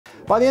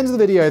By the end of the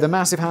video, the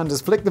massive hand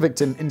has flicked the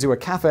victim into a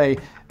cafe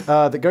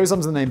that goes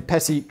under the name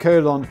Petit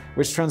Colon,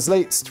 which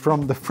translates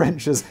from the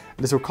French as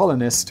little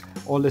colonist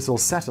or little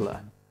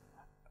settler.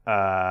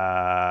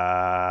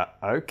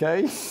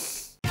 Okay.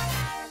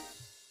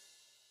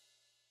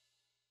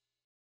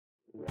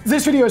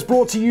 This video is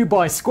brought to you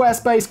by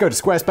Squarespace. Go to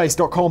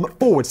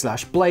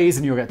squarespace.com/blaze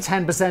and you'll get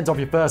 10% off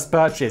your first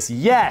purchase.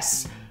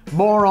 Yes!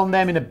 More on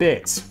them in a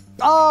bit.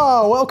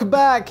 Oh, welcome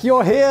back.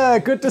 You're here.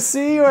 Good to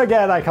see you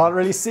again. I can't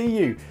really see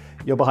you.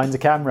 You're behind the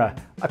camera.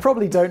 I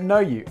probably don't know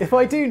you. If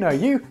I do know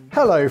you,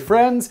 hello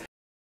friends.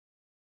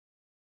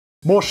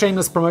 More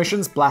Shameless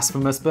promotions,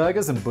 Blasphemous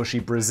burgers and Bushy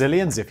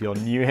Brazilians. If you're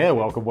new here,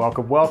 welcome,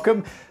 welcome,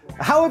 welcome.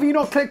 How have you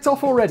not clicked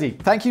off already?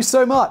 Thank you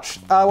so much.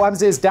 What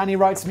happens is Danny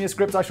writes me a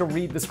script, I shall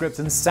read the script,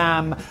 and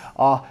Sam,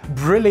 our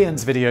brilliant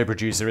video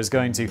producer, is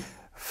going to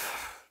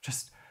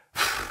just...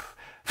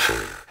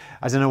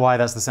 I don't know why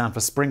that's the sound for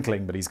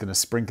sprinkling, but he's going to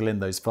sprinkle in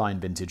those fine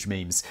vintage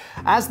memes.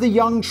 As the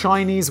young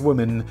Chinese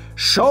woman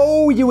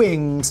Shou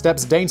Yuing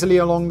steps daintily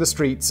along the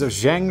streets of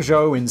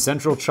Zhengzhou in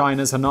central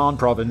China's Henan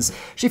province,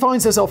 she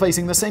finds herself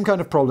facing the same kind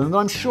of problem that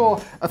I'm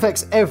sure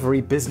affects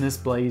every Business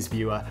Blaze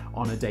viewer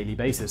on a daily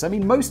basis. I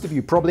mean, most of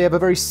you probably have a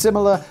very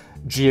similar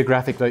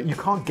geographic... You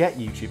can't get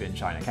YouTube in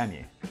China, can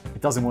you? It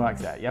doesn't work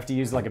there. You have to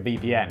use like a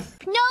VPN.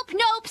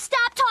 Nope,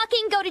 stop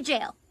talking, go to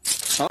jail.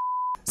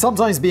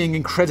 Sometimes being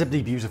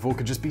incredibly beautiful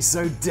can just be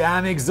so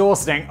damn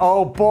exhausting.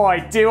 Oh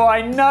boy, do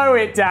I know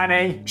it,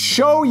 Danny!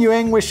 Shou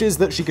Yuing wishes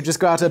that she could just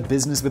go out of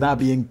business without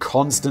being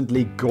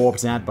constantly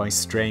gawped at by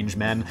strange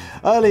men.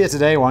 Earlier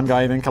today, one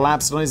guy even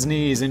collapsed on his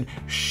knees in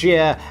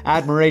sheer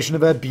admiration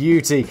of her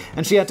beauty,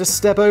 and she had to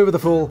step over the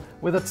fool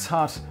with a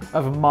touch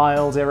of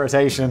mild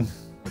irritation.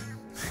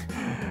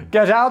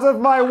 Get out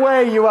of my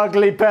way, you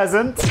ugly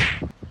peasant!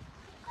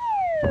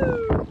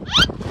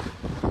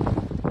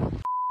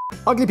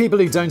 Ugly people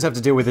who don't have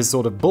to deal with this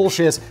sort of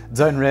bullshit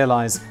don't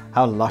realize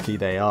how lucky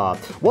they are.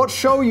 What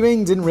Shou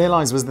Yuing didn't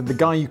realize was that the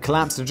guy who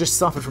collapsed had just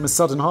suffered from a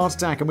sudden heart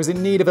attack and was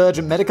in need of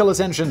urgent medical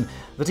attention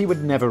that he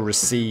would never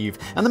receive.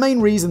 And the main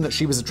reason that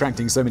she was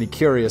attracting so many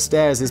curious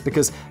stares is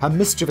because her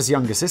mischievous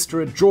younger sister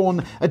had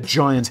drawn a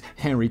giant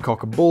hairy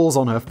cock and balls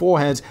on her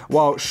forehead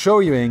while Shou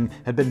Yuing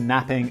had been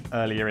napping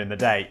earlier in the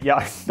day.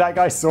 Yeah, that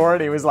guy saw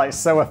it, he was like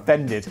so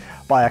offended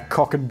by a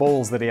cock and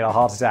balls that he had a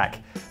heart attack.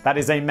 That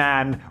is a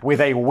man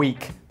with a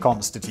weak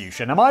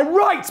constitution. Am I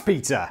right,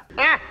 Peter?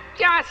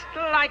 Just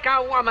like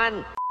a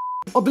woman.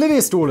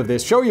 Oblivious to all of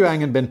this, Shou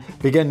Yuing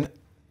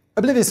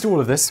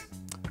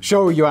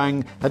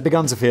had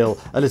begun to feel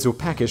a little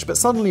peckish, but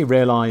suddenly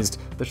realized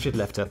that she'd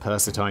left her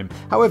purse at home.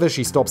 However,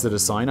 she stops at a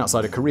sign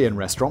outside a Korean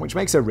restaurant, which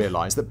makes her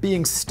realize that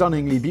being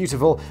stunningly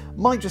beautiful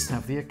might just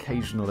have the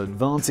occasional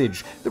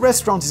advantage. The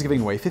restaurant is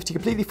giving away 50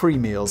 completely free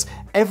meals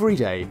every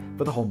day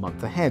for the whole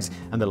month ahead,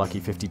 and the lucky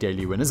 50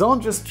 daily winners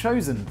aren't just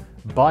chosen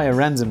by a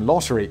random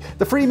lottery.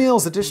 The free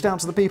meals are dished out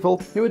to the people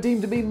who are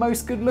deemed to be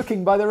most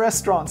good-looking by the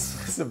restaurants.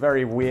 It's a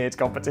very weird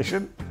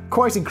competition.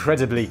 Quite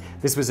incredibly,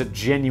 this was a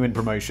genuine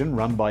promotion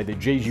run by the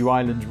Jeju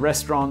Island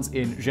restaurants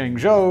in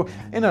Zhengzhou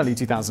in early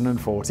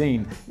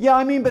 2014. Yeah,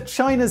 I mean, but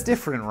China's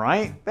different,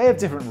 right? They have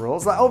different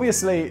rules. Like,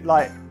 obviously,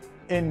 like,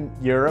 in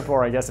Europe,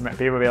 or I guess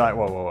people would be like,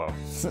 whoa,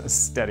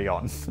 steady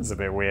on. It's a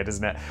bit weird,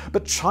 isn't it?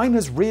 But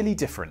China's really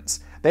different.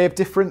 They have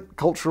different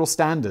cultural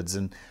standards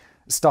and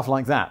stuff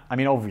like that. I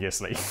mean,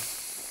 obviously.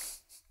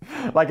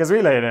 Like, as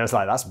we lay in it, it's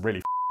like, that's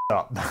really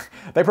up.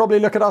 They probably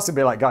look at us and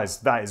be like, guys,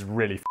 that is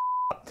really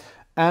up.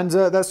 And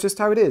that's just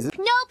how it is.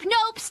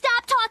 Nope,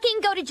 stop talking,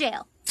 go to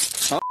jail.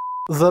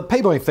 The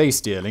Payboy face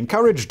deal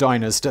encouraged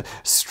diners to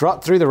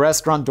strut through the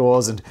restaurant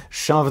doors and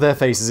shove their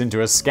faces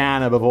into a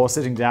scanner before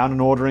sitting down and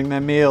ordering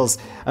their meals.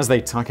 As they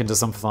tuck into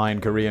some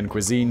fine Korean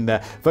cuisine, their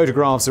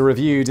photographs are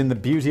reviewed in the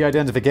beauty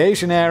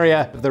identification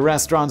area of the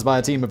restaurant by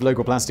a team of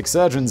local plastic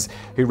surgeons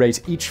who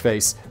rate each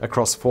face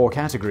across 4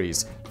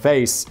 categories: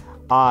 face,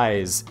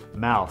 eyes,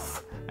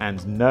 mouth,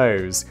 and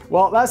nose.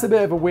 Well, that's a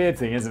bit of a weird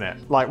thing, isn't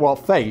it? Like, well,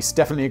 face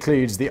definitely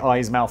includes the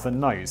eyes, mouth,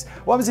 and nose.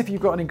 What happens if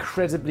you've got an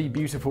incredibly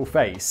beautiful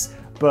face,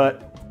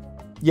 but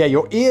yeah,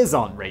 your ears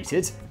aren't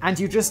rated, and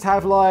you just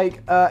have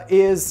like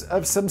ears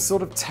of some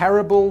sort of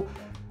terrible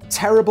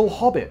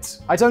hobbit?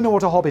 I don't know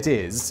what a hobbit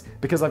is,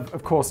 because I've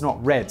of course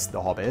not read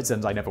The Hobbit,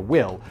 and I never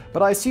will,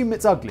 but I assume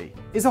it's ugly.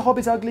 Is a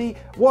hobbit ugly?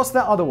 What's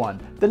that other one?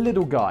 The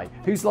little guy,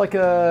 who's like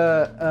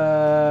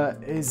I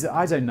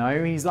don't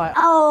know, he's like,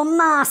 oh,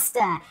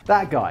 master!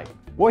 That guy.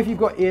 What if you've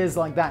got ears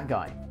like that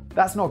guy?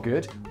 That's not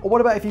good. Or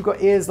what about if you've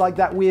got ears like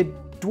that weird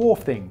dwarf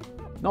thing?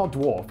 Not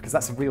dwarf, because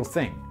that's a real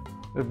thing.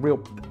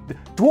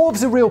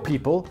 Dwarves are real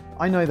people,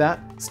 I know that.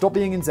 Stop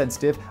being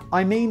insensitive.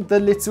 I mean the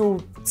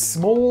little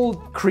small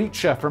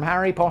creature from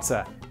Harry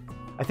Potter.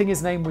 I think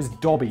his name was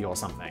Dobby or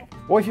something.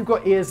 What if you've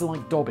got ears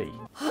like Dobby?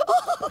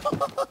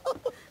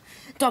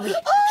 Dobby,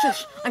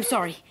 shush, I'm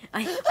sorry.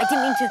 I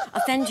didn't mean to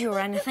offend you or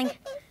anything.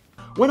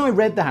 When I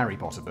read the Harry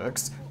Potter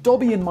books,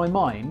 Dobby in my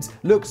mind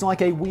looked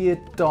like a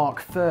weird dark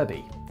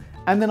Furby.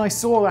 And then I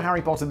saw the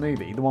Harry Potter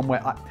movie, the one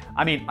where,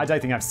 I mean, I don't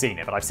think I've seen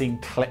it, but I've seen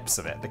clips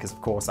of it, because of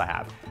course I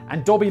have.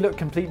 And Dobby looked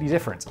completely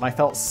different, and I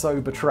felt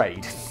so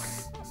betrayed.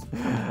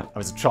 I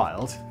was a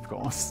child, of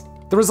course.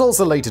 The results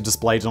are later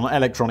displayed on an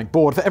electronic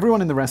board for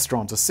everyone in the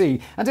restaurant to see,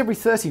 and every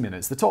 30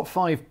 minutes the top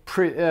 5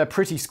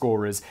 pretty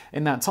scorers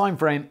in that time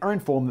frame are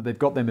informed that they've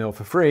got their meal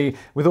for free,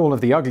 with all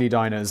of the ugly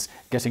diners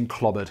getting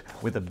clobbered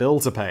with a bill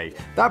to pay.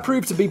 That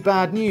proved to be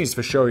bad news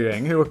for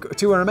Shouying, who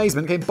to her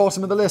amazement came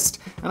bottom of the list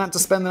and had to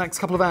spend the next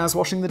couple of hours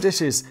washing the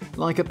dishes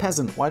like a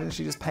peasant. Why didn't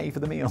she just pay for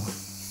the meal?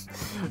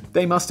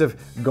 They must have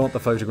got the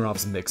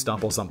photographs mixed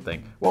up or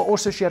something. Well,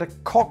 also she had a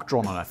cock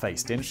drawn on her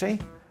face, didn't she?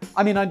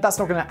 I mean, that's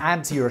not going to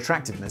add to your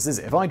attractiveness, is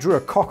it? If I drew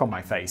a cock on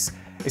my face,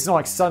 it's not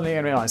like suddenly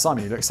I realise,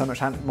 Simon, you look so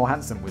much more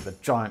handsome with a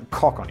giant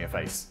cock on your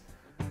face.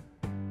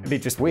 It'd be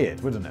just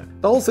weird, wouldn't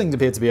it? The whole thing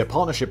appeared to be a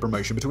partnership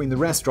promotion between the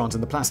restaurant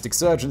and the plastic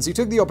surgeons, who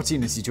took the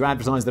opportunity to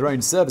advertise their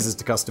own services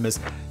to customers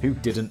who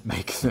didn't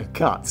make the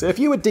cut. So if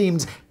you were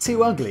deemed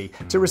too ugly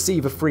to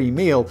receive a free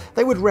meal,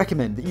 they would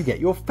recommend that you get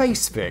your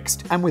face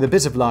fixed. And with a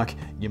bit of luck,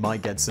 you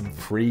might get some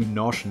free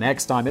nosh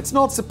next time. It's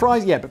not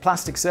surprising yet, but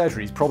plastic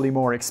surgery is probably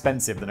more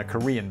expensive than a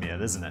Korean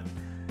meal, isn't it?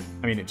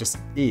 I mean, it just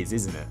is,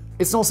 isn't it?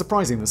 It's not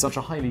surprising that such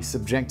a highly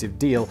subjective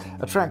deal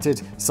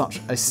attracted such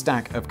a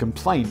stack of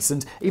complaints,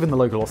 and even the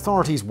local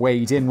authorities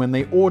weighed in when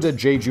they ordered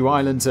Jeju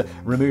Island to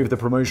remove the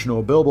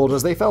promotional billboard,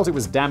 as they felt it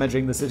was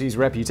damaging the city's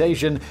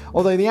reputation,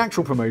 although the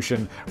actual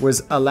promotion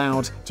was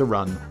allowed to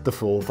run the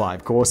full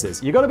 5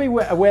 courses. You gotta be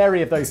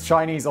wary of those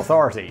Chinese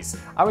authorities.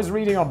 I was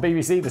reading on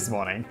BBC this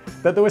morning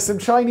that there was some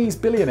Chinese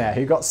billionaire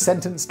who got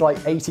sentenced like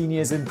 18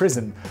 years in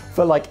prison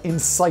for like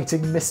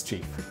inciting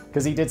mischief,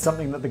 because he did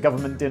something that the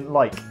government didn't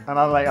like. And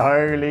I'm like,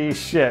 holy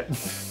shit.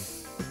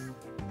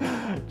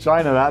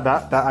 China,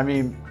 I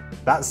mean,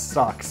 that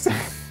sucks.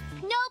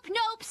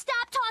 Nope,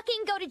 stop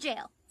talking, go to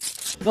jail.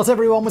 Not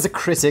everyone was a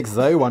critic,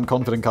 though. One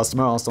confident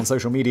customer asked on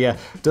social media,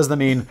 does that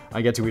mean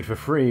I get to eat for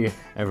free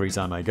every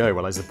time I go?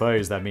 Well, I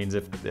suppose that means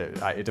it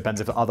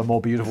depends if other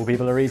more beautiful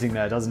people are eating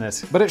there, doesn't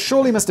it? But it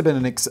surely must have been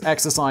an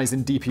exercise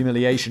in deep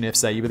humiliation if,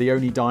 say, you were the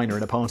only diner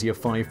in a party of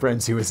 5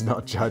 friends who was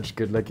not judged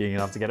good looking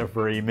enough to get a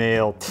free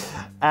meal.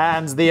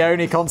 And the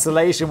only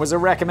consolation was a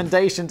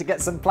recommendation to get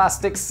some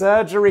plastic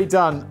surgery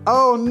done.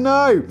 Oh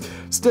no!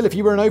 Still, if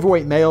you were an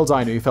overweight male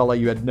diner who felt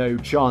like you had no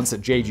chance at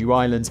Jeju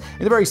Island,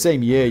 in the very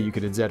same year you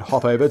could instead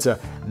hop over to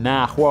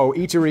Nahuo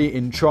Eatery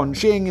in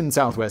Chongqing in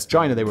southwest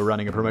China. They were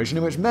running a promotion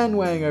in which men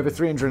weighing over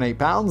 308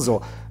 pounds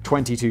or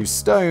 22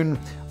 stone.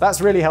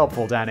 That's really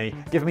helpful, Danny.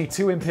 Give me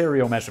 2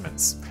 imperial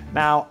measurements.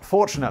 Now,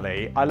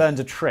 fortunately, I learned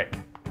a trick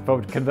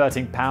for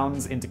converting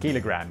pounds into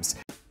kilograms.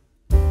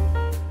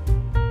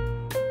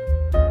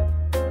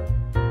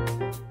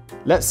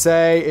 Let's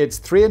say it's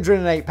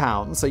 308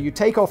 pounds, so you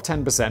take off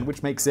 10%,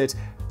 which makes it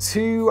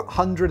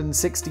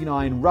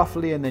 269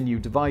 roughly, and then you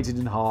divide it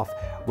in half,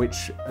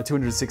 which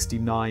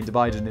 269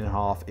 divided in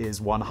half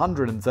is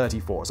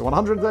 134. So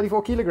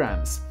 134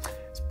 kilograms.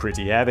 It's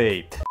pretty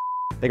heavy.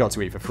 They got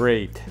to eat for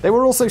free. They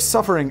were also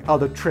suffering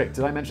other trick.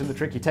 Did I mention the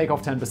trick? You take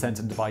off 10%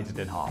 and divide it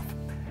in half.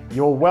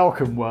 You're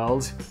welcome,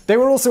 world. They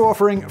were also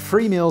offering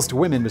free meals to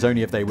women, but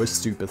only if they were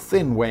super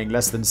thin, weighing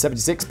less than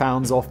 76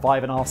 pounds or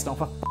 5.5 stone,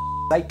 for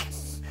sake.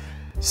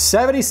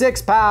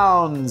 76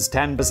 pounds!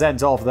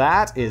 10% off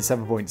that is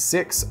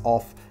 7.6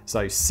 off,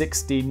 so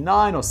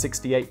 69 or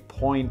 68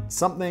 point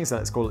something, so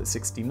let's call it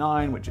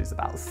 69, which is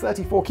about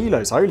 34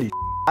 kilos. Holy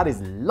that is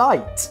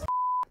light!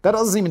 That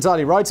doesn't seem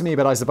entirely right to me,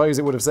 but I suppose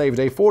it would have saved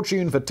a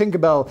fortune for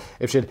Tinkerbell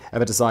if she'd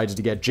ever decided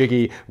to get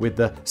jiggy with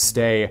the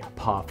Stay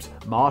Puft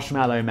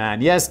Marshmallow Man.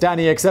 Yes,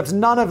 Danny, except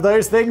none of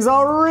those things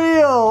are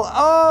real!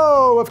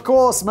 Oh, of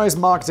course, most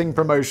marketing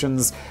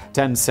promotions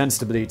tend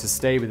sensibly to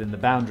stay within the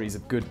boundaries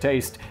of good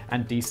taste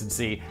and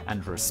decency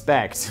and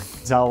respect.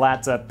 Tell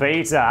that to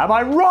Peter, am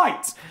I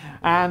right?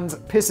 And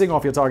pissing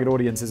off your target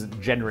audience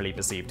isn't generally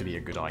perceived to be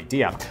a good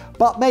idea.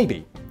 But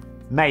maybe,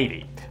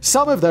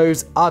 some of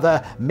those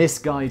other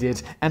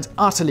misguided and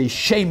utterly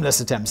shameless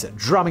attempts at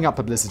drumming up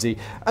publicity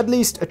at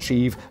least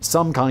achieve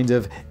some kind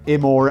of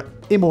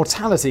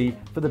immortality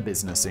for the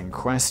business in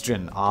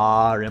question.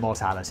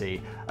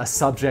 Immortality, a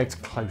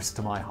subject close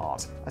to my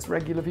heart, as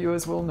regular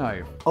viewers will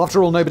know.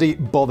 After all, nobody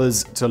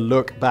bothers to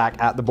look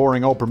back at the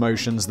boring old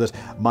promotions that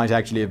might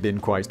actually have been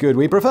quite good.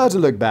 We prefer to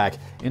look back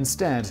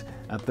instead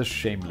at the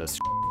shameless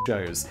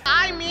shows.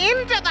 I'm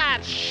into that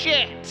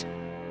shit!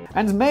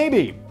 And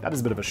maybe that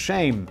is a bit of a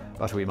shame,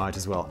 but we might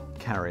as well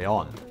carry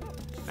on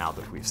now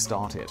that we've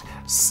started.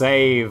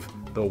 Save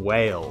the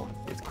whale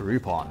with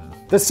Groupon.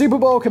 The Super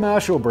Bowl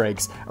commercial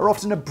breaks are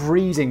often a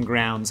breeding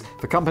ground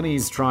for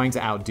companies trying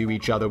to outdo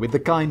each other with the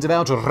kind of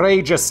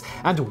outrageous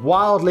and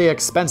wildly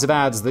expensive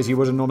ads that you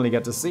wouldn't normally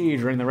get to see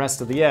during the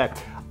rest of the year.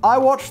 I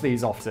watch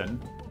these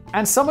often,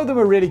 and some of them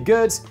are really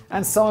good,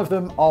 and some of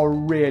them are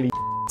really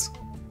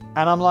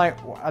and I'm like,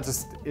 I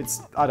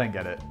don't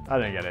get it.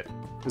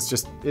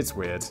 It's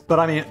weird. But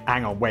I mean,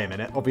 hang on, wait a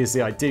minute.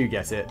 Obviously I do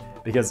get it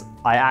because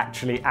I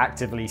actually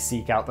actively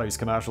seek out those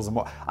commercials and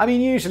what. I mean,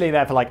 usually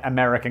they're for like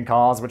American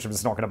cars, which I'm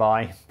just not gonna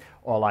buy,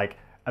 or like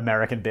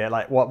American beer.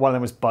 Like, one of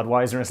them was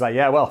Budweiser, and it's like,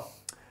 yeah, well,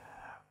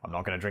 I'm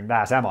not going to drink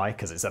that, am I?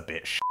 Because it's a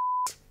bit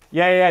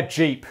Yeah,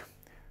 Jeep.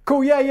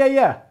 Cool,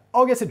 yeah.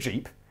 I'll get a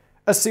Jeep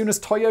as soon as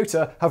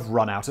Toyota have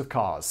run out of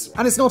cars.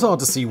 And it's not hard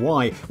to see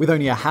why. With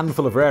only a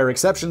handful of rare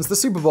exceptions, the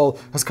Super Bowl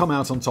has come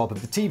out on top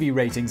of the TV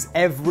ratings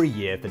every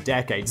year for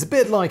decades. A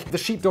bit like the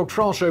sheepdog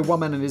trial show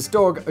One Man and His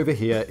Dog over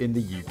here in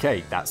the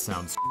UK. That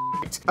sounds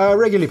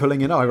regularly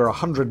pulling in over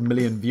 100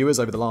 million viewers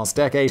over the last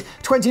decade.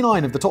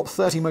 29 of the top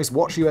 30 most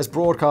watched US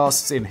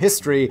broadcasts in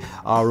history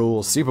are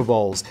all Super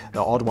Bowls.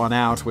 The odd one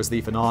out was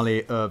the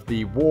finale of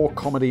the war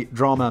comedy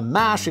drama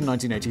MASH in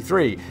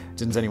 1983.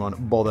 Didn't anyone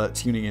bother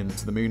tuning in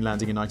to the moon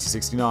landing in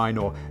 1969,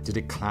 or did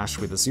it clash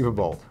with the Super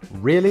Bowl?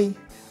 Really?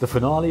 The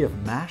finale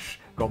of MASH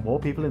got more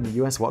people in the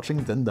US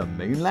watching than the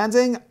moon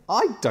landing?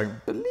 I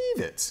don't believe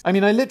it. I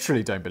mean, I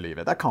literally don't believe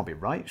it. That can't be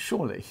right,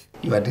 surely.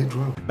 You had it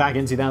wrong. Back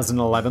in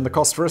 2011, the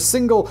cost for a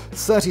single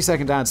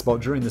 30-second ad spot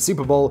during the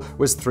Super Bowl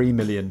was $3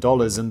 million,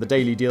 and the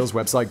daily deals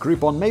website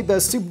Groupon made their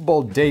Super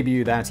Bowl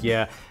debut that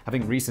year,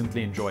 having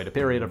recently enjoyed a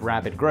period of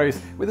rapid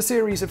growth with a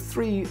series of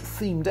 3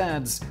 themed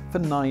ads for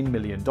 $9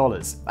 million.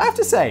 I have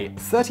to say,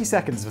 30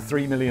 seconds for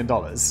 $3 million.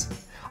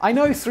 I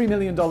know $3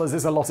 million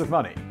is a lot of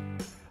money,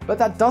 but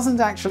that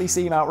doesn't actually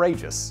seem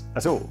outrageous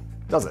at all,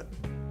 does it?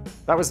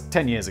 That was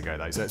 10 years ago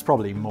though, so it's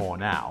probably more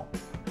now.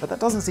 But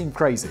that doesn't seem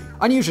crazy.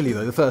 Unusually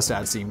though, the first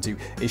ad seemed to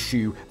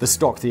eschew the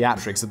stock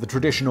theatrics of the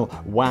traditional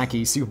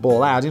wacky Super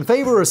Bowl ad in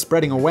favor of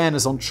spreading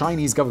awareness on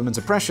Chinese government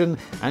oppression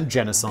and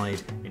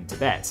genocide in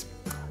Tibet.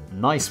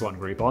 Nice one,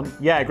 Groupon.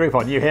 Yeah,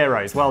 Groupon, you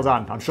heroes, well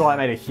done. I'm sure that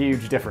made a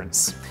huge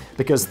difference.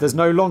 Because there's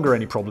no longer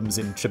any problems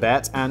in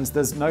Tibet, and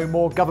there's no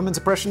more government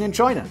oppression in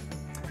China.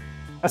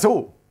 At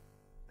all.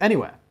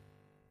 Anywhere.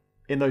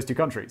 In those two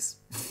countries.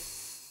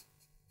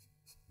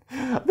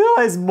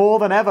 There is more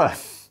than ever.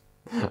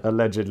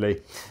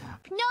 Allegedly.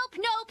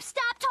 Nope,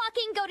 stop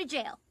talking, go to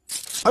jail.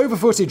 Over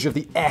footage of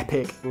the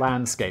epic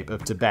landscape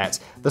of Tibet,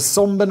 the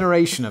somber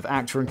narration of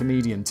actor and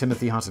comedian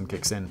Timothy Hutton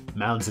kicks in.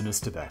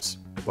 Mountainous Tibet.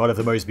 One of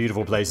the most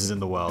beautiful places in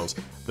the world.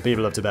 The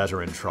people of Tibet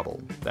are in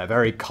trouble. Their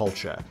very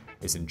culture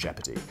is in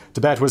jeopardy.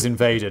 Tibet was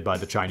invaded by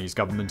the Chinese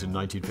government in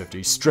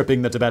 1950,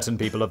 stripping the Tibetan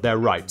people of their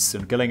rights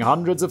and killing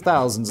hundreds of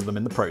thousands of them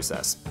in the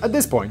process. At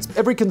this point,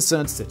 every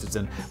concerned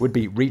citizen would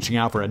be reaching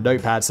out for a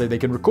notepad so they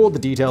can record the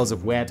details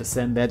of where to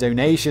send their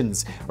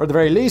donations, or at the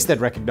very least they'd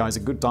recognize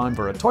a good time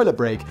for a toilet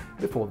break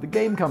before the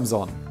game comes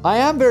on. I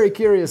am very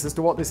curious as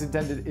to what this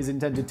is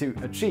intended to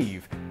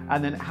achieve,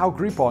 and then how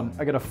Groupon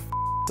are gonna f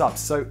it up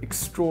so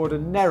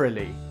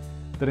extraordinarily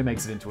that it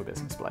makes it into a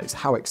business place.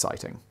 How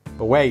exciting.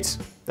 But wait,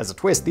 there's a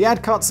twist. The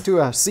ad cuts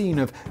to a scene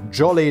of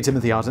jolly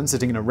Timothy Hutton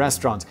sitting in a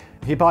restaurant.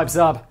 He pipes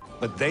up,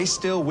 but they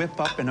still whip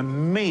up an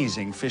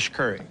amazing fish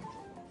curry.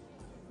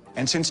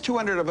 And since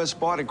 200 of us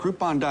bought at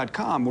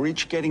Groupon.com, we're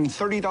each getting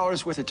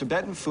 $30 worth of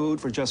Tibetan food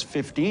for just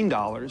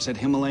 $15 at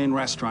Himalayan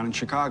Restaurant in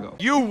Chicago.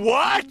 You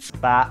what?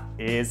 That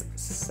is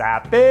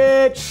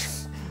savage.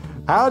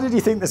 How did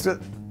you think this was?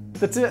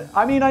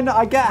 I mean,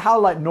 I get how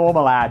like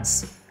normal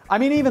ads. I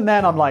mean, even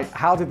then I'm like,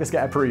 how did this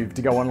get approved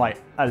to go on like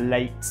a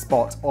late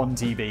spot on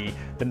TV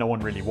that no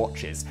one really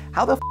watches?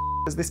 How the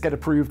does this get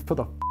approved for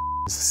the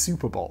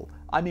Super Bowl?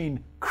 I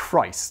mean,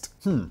 Christ.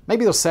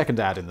 Maybe the second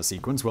ad in the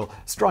sequence will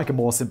strike a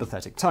more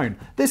sympathetic tone.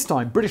 This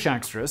time, British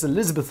actress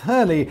Elizabeth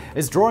Hurley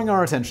is drawing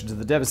our attention to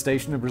the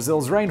devastation of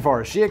Brazil's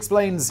rainforest. She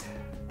explains,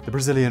 the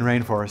Brazilian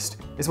rainforest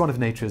is one of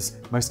nature's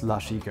most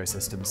lush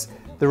ecosystems.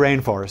 The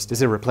rainforest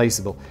is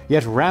irreplaceable,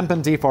 yet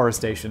rampant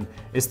deforestation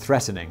is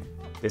threatening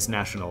this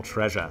national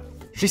treasure.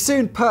 She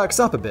soon perks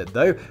up a bit,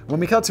 though, when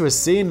we cut to a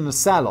scene in a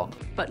salon.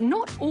 But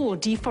not all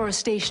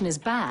deforestation is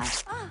bad.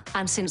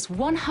 And since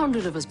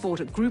 100 of us bought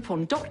at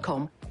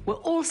Groupon.com, we're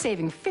all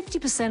saving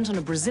 50% on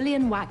a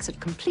Brazilian wax at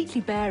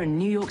Completely Bare in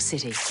New York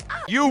City.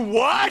 You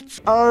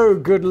what? Oh,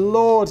 good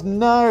lord,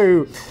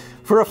 no!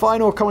 For a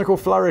final comical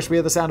flourish, we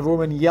hear the sound of a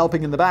woman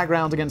yelping in the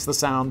background against the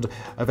sound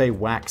of a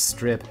wax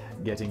strip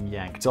getting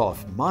yanked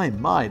off.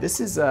 My,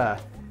 this is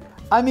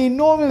I mean,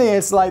 normally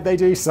it's like they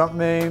do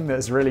something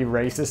that's really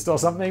racist or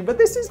something, but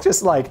this is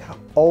just like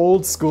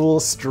old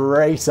school,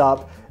 straight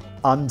up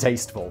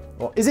untasteful.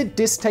 Or is it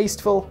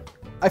distasteful?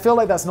 I feel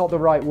like that's not the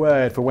right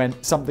word for when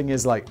something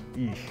is like,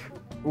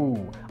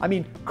 ooh. I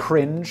mean,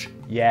 cringe,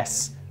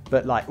 yes,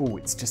 but like, ooh,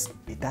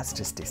 that's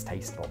just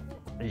distasteful.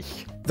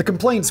 The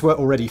complaints were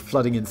already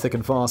flooding in thick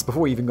and fast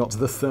before we even got to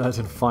the third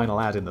and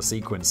final ad in the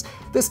sequence.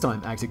 This time,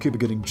 actor Cuba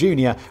Gooding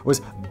Jr. was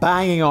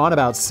banging on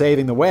about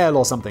saving the whale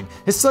or something.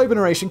 His sober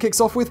narration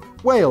kicks off with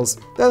whales.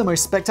 They're the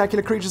most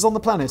spectacular creatures on the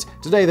planet.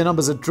 Today, the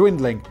numbers are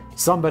dwindling.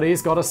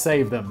 Somebody's got to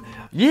save them.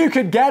 You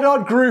could get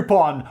on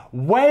Groupon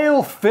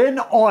whale fin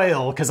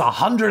oil, because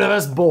 100 of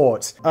us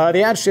bought.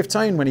 The ads shift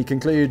tone when he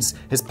concludes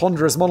his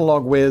ponderous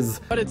monologue with,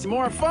 but it's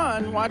more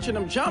fun watching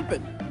them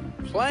jumping,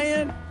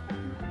 playing.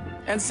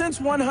 And since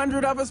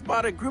 100 of us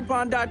bought at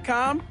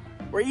Groupon.com,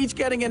 we're each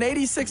getting an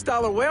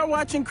 $86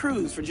 whale-watching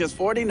cruise for just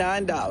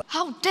 $49.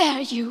 How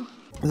dare you?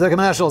 The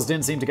commercials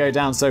didn't seem to go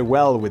down so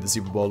well with the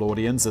Super Bowl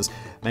audience, as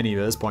many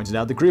viewers pointed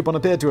out. The Groupon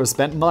appeared to have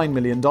spent $9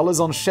 million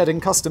on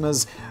shedding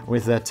customers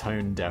with their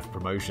tone-deaf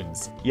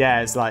promotions.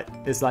 Yeah, it's like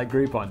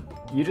Groupon.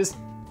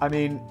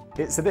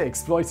 It's a bit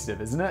exploitative,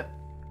 isn't it?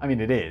 I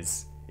mean, it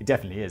is. It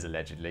definitely is,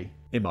 allegedly,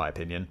 in my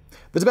opinion.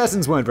 The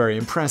Tibetans weren't very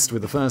impressed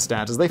with the first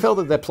ad, as they felt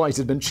that their plight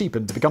had been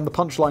cheapened to become the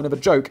punchline of a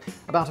joke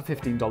about a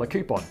 $15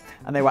 coupon.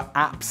 And they were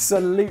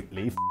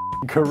absolutely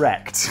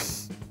correct.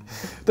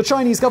 The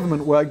Chinese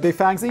government weren't big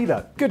fans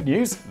either. Good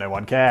news, no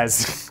one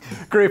cares.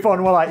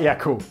 Groupon were like, yeah,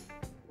 cool.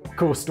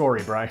 Cool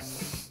story, bro.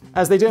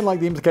 As they didn't like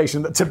the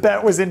implication that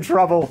Tibet was in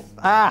trouble.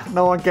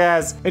 No one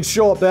cares. In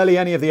short, barely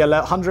any of the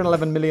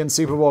 111 million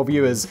Super Bowl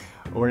viewers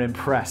were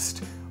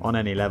impressed on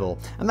any level.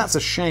 And that's a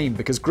shame,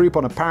 because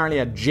Groupon apparently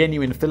had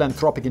genuine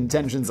philanthropic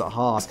intentions at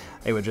heart.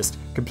 They were just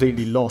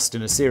completely lost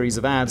in a series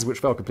of ads which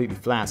fell completely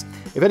flat.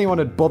 If anyone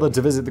had bothered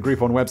to visit the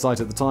Groupon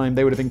website at the time,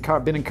 they would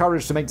have been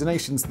encouraged to make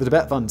donations to the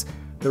Tibet Fund,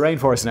 the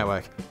Rainforest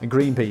Network, and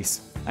Greenpeace.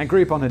 And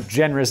Groupon had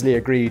generously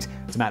agreed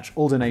to match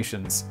all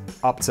donations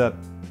up to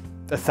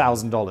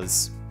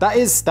 $1,000. That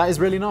is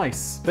really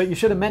nice, but you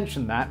should have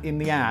mentioned that in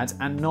the ad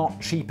and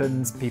not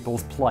cheapened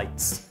people's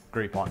plights.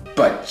 Groupon.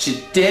 But you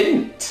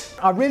didn't.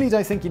 I really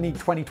don't think you need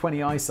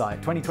 20/20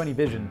 eyesight, 20/20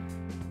 vision,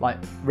 like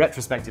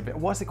retrospective.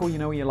 What's it called? You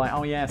know, when you're like,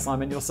 oh yeah,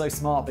 Simon, you're so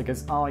smart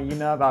because, oh, you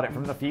know about it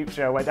from the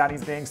future where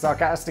Daddy's being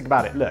sarcastic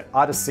about it. Look,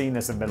 I'd have seen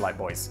this and been like,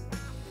 boys,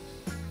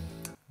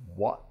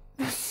 what?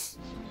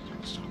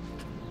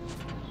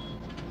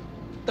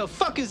 The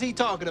fuck is he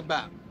talking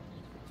about?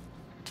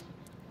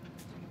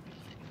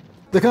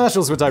 The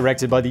commercials were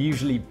directed by the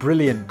usually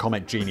brilliant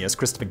comic genius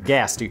Christopher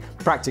Guest, who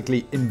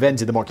practically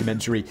invented the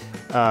mockumentary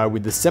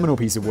with the seminal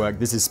piece of work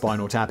This Is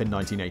Spinal Tap in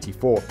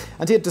 1984.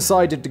 And he had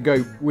decided to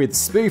go with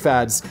spoof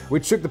ads,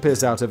 which took the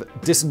piss out of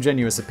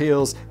disingenuous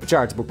appeals for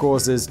charitable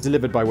causes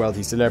delivered by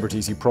wealthy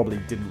celebrities who probably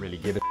didn't really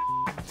give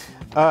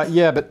a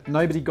yeah, but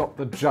nobody got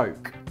the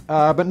joke.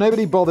 But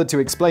nobody bothered to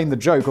explain the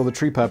joke or the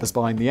true purpose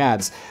behind the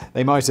ads.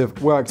 They might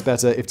have worked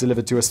better if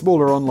delivered to a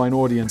smaller online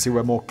audience who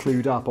were more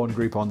clued up on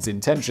Groupon's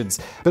intentions.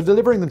 But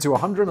delivering them to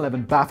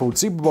 111 baffled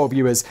Super Bowl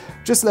viewers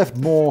just left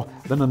more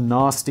than a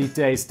nasty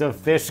taste of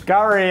fish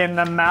curry in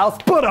the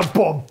mouth.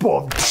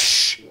 Ba-da-bum-bum.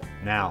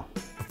 Now,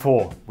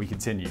 before we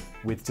continue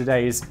with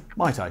today's,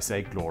 might I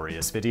say,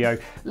 glorious video,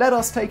 let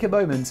us take a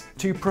moment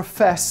to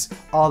profess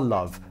our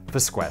love for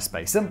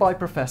Squarespace. And by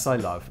profess our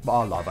love,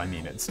 I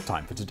mean it's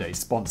time for today's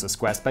sponsor,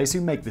 Squarespace, who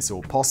make this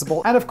all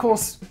possible. And of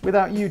course,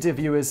 without you, dear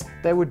viewers,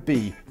 there would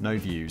be no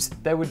views,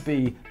 there would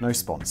be no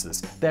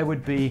sponsors, there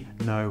would be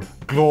no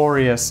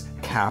glorious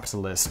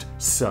capitalist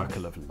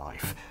circle of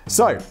life.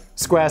 So,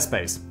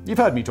 Squarespace. You've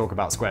heard me talk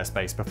about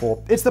Squarespace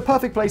before. It's the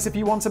perfect place if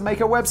you want to make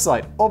a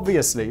website,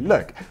 obviously.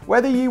 Look,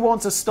 whether you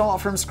want to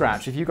start from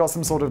scratch, if you've got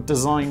some sort of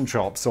design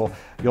chops or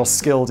you're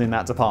skilled in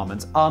that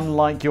department,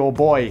 unlike your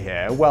boy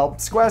here, well,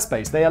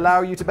 Squarespace, they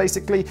allow you to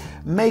basically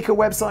make a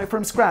website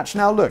from scratch.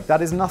 Now look,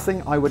 that is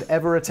nothing I would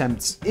ever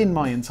attempt in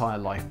my entire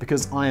life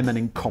because I am an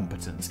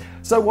incompetent.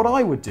 So what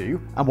I would do,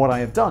 and what I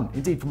have done,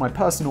 indeed for my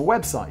personal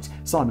website,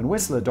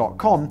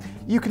 simonwhistler.com,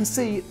 you can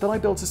see that I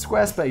built a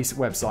Squarespace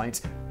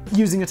website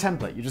using a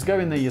template. You just go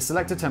in there, you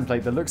select a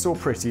template that looks all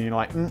pretty, and you're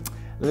like,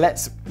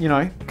 let's,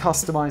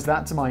 customize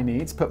that to my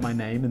needs, put my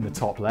name in the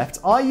top left.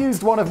 I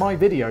used one of my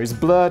videos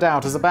blurred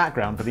out as a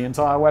background for the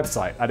entire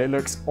website, and it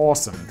looks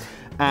awesome.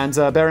 And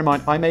bear in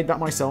mind, I made that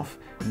myself.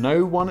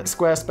 No one at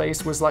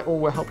Squarespace was like, oh,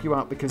 we'll help you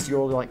out because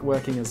you're like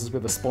working as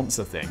with a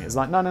sponsor thing. It's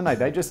like, no,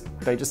 they just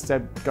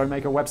said, go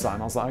make a website.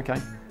 And I was like, okay.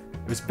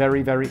 It was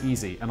very, very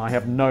easy, and I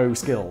have no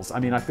skills. I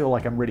mean, I feel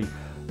like I'm really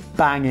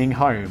banging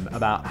home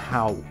about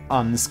how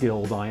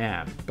unskilled I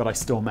am, but I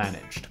still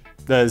managed.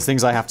 There's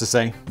things I have to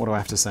say. What do I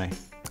have to say?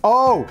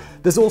 Oh,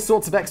 there's all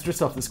sorts of extra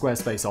stuff that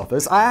Squarespace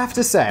offers. I have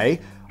to say,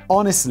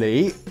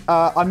 honestly,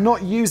 I'm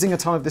not using a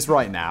ton of this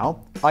right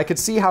now. I could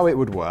see how it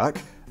would work.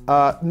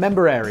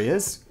 Member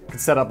areas. Could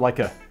set up like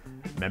a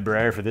member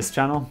area for this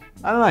channel.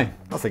 I don't know.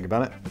 I'll think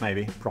about it.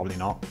 Maybe. Probably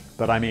not.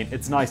 But I mean,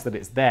 it's nice that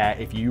it's there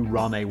if you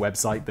run a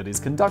website that is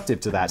conducive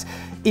to that.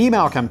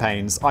 Email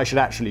campaigns, I should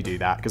actually do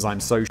that because I'm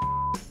so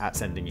at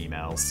sending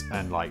emails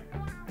and like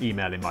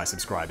emailing my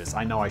subscribers.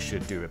 I know I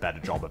should do a better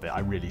job of it. I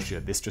really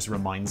should. This just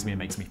reminds me and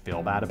makes me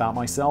feel bad about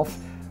myself,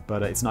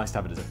 but it's nice to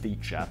have it as a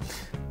feature.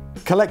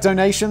 Collect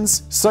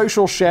donations,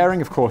 social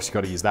sharing, of course you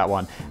got to use that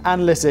one,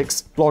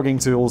 analytics,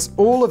 blogging tools,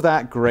 all of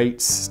that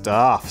great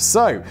stuff.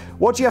 So,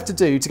 what do you have to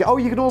do to get... Oh,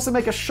 you can also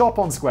make a shop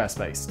on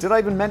Squarespace. Did I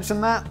even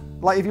mention that?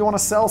 Like if you want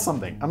to sell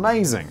something.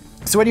 Amazing.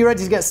 So when you're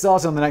ready to get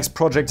started on the next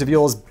project of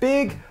yours,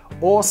 big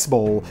or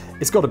small,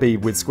 it's got to be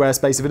with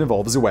Squarespace if it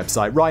involves a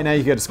website. Right now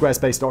you go to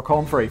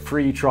squarespace.com for a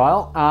free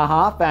trial.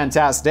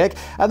 Fantastic.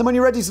 And then when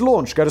you're ready to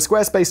launch, go to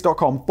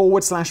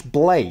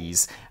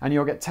squarespace.com/blaze and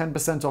you'll get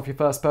 10% off your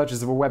first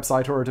purchase of a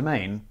website or a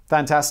domain.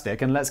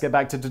 Fantastic. And let's get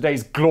back to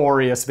today's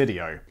glorious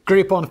video.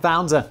 Groupon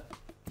founder,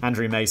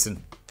 Andrew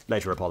Mason,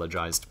 later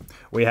apologized.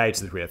 We hate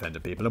that we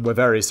offended people, and we're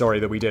very sorry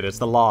that we did. It's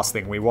the last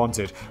thing we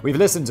wanted. We've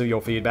listened to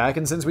your feedback,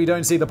 and since we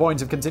don't see the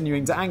point of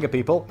continuing to anger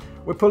people,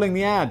 we're pulling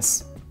the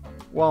ads.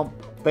 Well,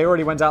 They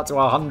already went out to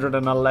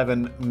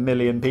 111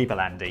 million people,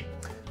 Andy.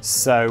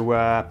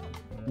 So,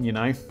 you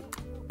know,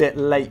 bit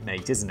late,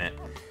 mate, isn't it?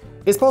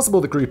 It's possible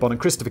that Groupon and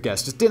Christopher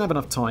Guest just didn't have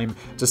enough time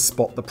to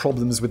spot the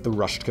problems with the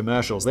rushed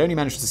commercials. They only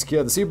managed to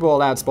secure the Super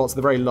Bowl ad spots at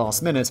the very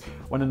last minute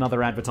when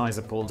another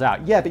advertiser pulled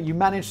out. Yeah, but you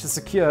managed to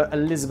secure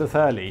Elizabeth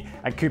Hurley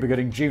and Cuba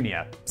Gooding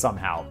Jr.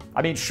 somehow.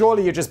 I mean,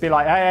 surely you'd just be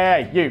like,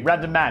 hey, you,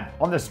 random man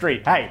on the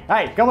street.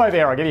 Hey, come over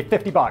here, I'll give you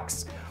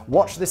 $50.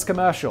 Watch this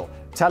commercial.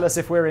 Tell us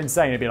if we're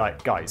insane. It'd be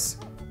like, guys,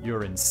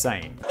 you're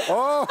insane.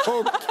 Oh,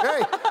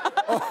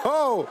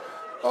 okay.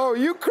 Oh,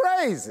 you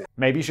crazy.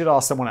 Maybe you should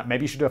ask someone else.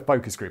 Maybe you should do a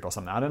focus group or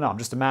something. I don't know. I'm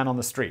just a man on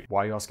the street.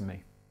 Why are you asking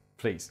me?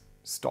 Please,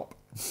 stop.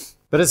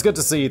 But it's good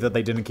to see that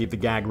they didn't keep the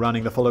gag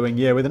running the following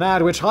year with an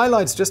ad which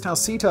highlights just how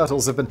sea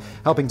turtles have been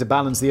helping to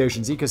balance the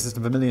ocean's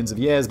ecosystem for millions of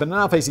years, but are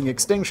now facing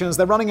extinction as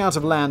they're running out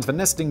of land for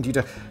nesting due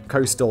to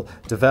coastal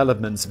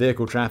developments,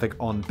 vehicle traffic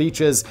on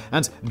beaches,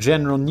 and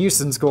general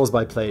nuisance caused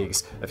by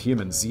plagues of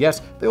humans.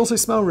 Yet, they also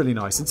smell really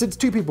nice, and since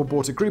 2 people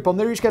bought a Groupon,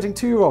 they're each getting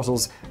 2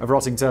 bottles of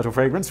rotting turtle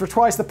fragrance for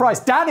twice the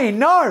price. Danny,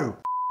 no!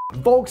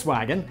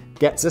 Volkswagen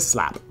gets a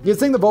slap. You'd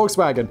think the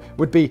Volkswagen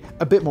would be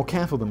a bit more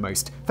careful than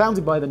most.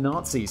 Founded by the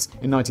Nazis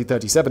in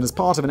 1937 as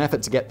part of an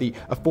effort to get the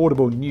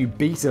affordable new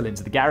Beetle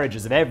into the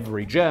garages of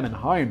every German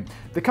home,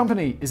 the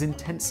company is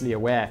intensely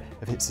aware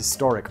of its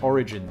historic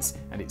origins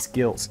and its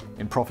guilt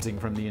in profiting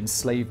from the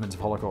enslavement of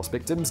Holocaust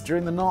victims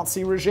during the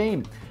Nazi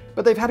regime.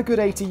 But they've had a good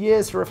 80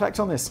 years to reflect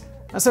on this.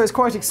 And so it's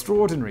quite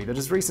extraordinary that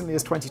as recently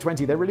as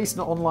 2020 they released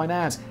an online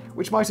ad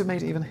which might have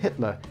made even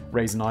Hitler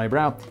raise an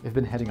eyebrow if he'd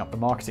been heading up the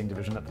marketing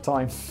division at the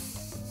time.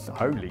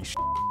 Holy shit,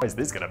 what is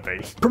this gonna be?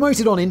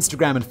 Promoted on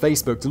Instagram and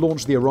Facebook to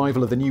launch the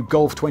arrival of the new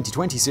Golf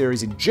 2020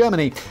 series in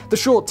Germany, the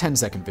short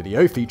 10-second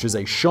video features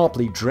a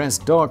sharply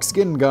dressed,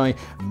 dark-skinned guy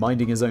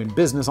minding his own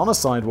business on a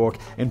sidewalk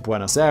in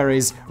Buenos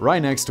Aires,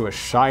 right next to a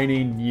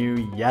shiny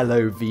new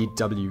yellow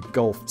VW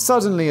Golf.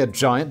 Suddenly, a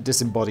giant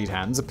disembodied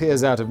hand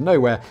appears out of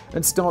nowhere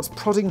and starts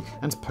prodding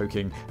and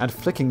poking and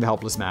flicking the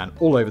helpless man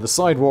all over the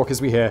sidewalk as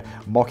we hear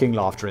mocking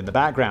laughter in the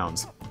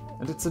background.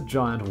 And it's a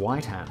giant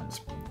white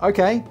hand.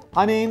 Okay,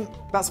 I mean,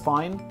 that's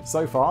fine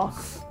so far.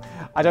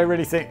 I don't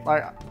really think,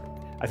 I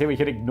think we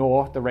could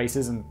ignore the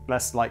races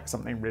unless like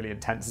something really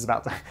intense is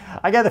about to...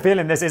 I get the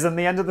feeling this isn't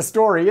the end of the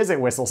story, is it,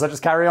 Whistle? So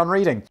just carry on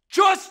reading.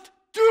 Just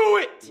do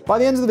it! By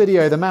the end of the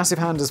video, the massive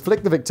hand has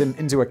flicked the victim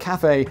into a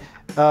cafe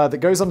that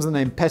goes under the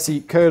name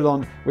Petit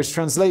Colon, which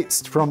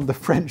translates from the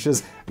French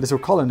as little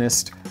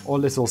colonist or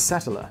little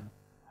settler.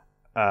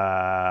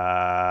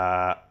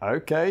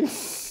 Okay.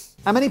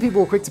 And many people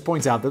were quick to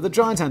point out that the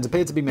giant hand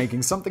appeared to be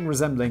making something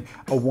resembling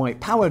a white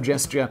power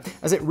gesture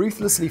as it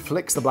ruthlessly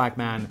flicks the black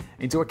man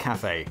into a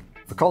cafe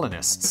for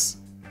colonists.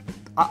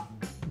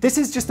 This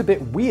is just a bit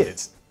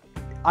weird.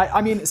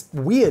 I mean, it's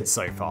weird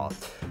so far.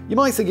 You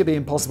might think it'd be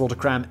impossible to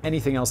cram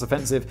anything else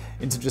offensive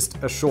into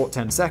just a short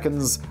 10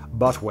 seconds,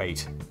 but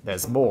wait,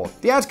 there's more.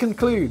 The ad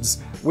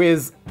concludes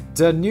with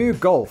the new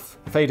Golf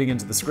fading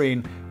into the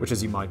screen, which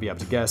as you might be able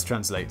to guess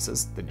translates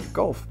as the new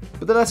Golf.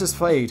 But the letters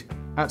fade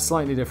at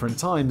slightly different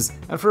times,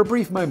 and for a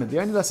brief moment the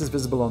only letters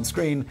visible on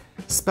screen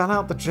spell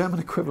out the German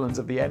equivalent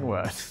of the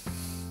N-word.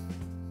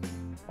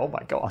 Oh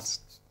my god.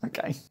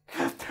 Okay.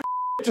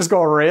 It just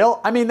got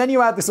real. I mean, then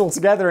you add this all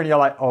together and you're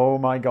like, oh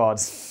my god,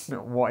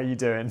 what are you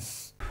doing?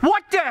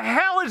 What the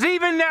hell is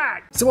even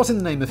that? So what in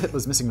the name of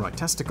Hitler's missing right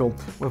testicle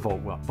were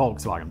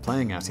Volkswagen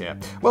playing at here?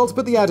 Well, to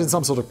put the ad in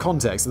some sort of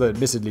context, though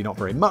admittedly not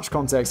very much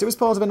context, it was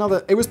part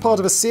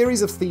of a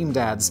series of themed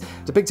ads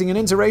depicting an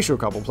interracial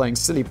couple playing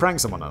silly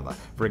pranks on one another.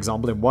 For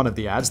example, in one of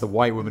the ads, the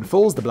white woman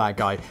fools the black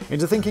guy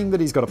into thinking that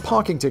he's got a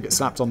parking ticket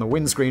slapped on the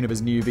windscreen of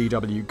his new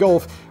VW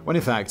Golf, when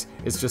in fact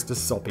it's just a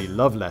soppy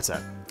love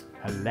letter.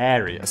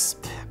 Hilarious.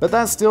 But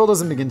that still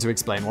doesn't begin to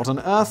explain what on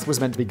earth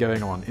was meant to be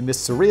going on in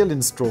this surreal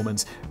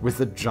installment with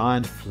the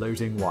giant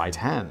floating white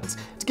hand.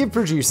 To give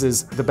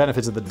producers the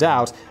benefit of the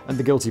doubt, and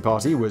the guilty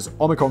party was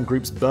Omicron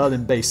Group's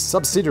Berlin-based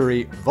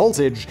subsidiary,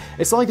 Voltage,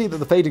 it's likely that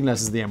the fading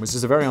letters at the end was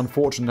just a very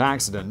unfortunate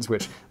accident,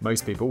 which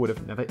most people would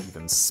have never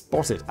even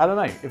spotted. I don't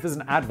know, if there's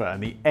an advert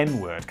and the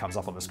N-word comes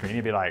up on the screen,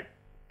 you'd be like,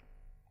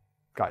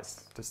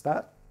 guys, does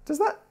that,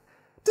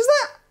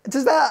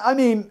 I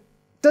mean,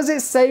 does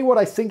it say what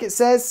I think it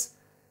says?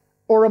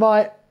 Or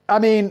I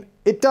mean,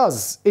 it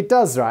does,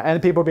 right?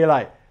 And people will be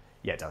like,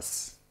 yeah, it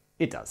does.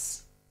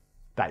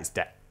 That is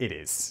it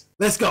is.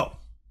 Let's go.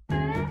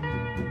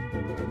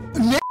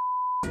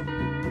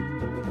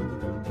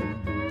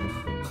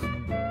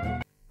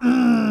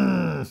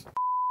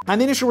 And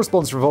the initial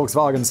response from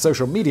Volkswagen's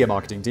social media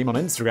marketing team on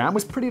Instagram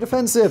was pretty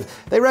defensive.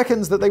 They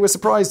reckoned that they were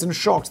surprised and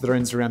shocked that our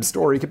Instagram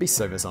story could be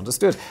so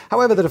misunderstood.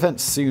 However, the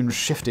defense soon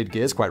shifted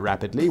gears quite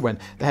rapidly when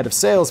the head of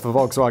sales for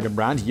Volkswagen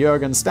brand,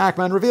 Jürgen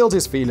Stackmann, revealed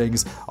his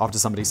feelings after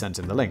somebody sent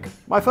him the link.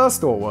 My first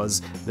thought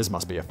was, this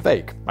must be a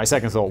fake. My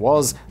second thought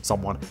was,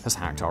 someone has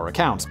hacked our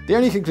account. The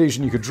only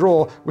conclusion you could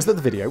draw was that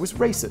the video was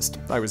racist.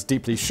 I was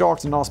deeply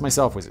shocked and asked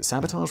myself, was it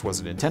sabotage? Was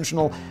it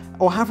intentional?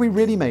 Or have we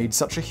really made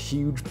such a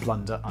huge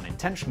blunder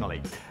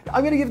unintentionally?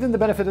 I'm going to give them the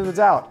benefit of the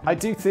doubt. I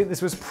do think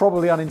this was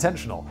probably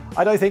unintentional.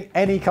 I don't think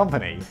any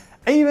company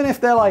Even if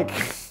they're like,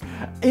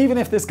 even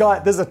if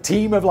there's a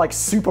team of like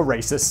super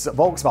racists at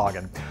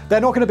Volkswagen,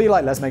 they're not going to be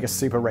like, let's make a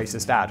super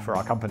racist ad for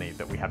our company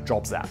that we have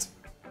jobs at.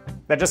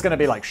 They're just going to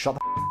be like, shut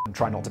the f and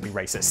try not to be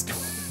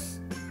racist.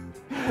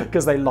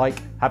 Because they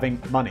like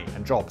having money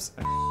and jobs.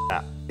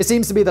 It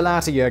seems to be the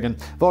latter, Jürgen.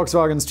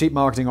 Volkswagen's chief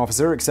marketing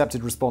officer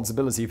accepted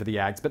responsibility for the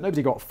act, but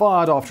nobody got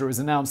fired after it was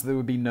announced that there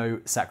would be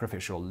no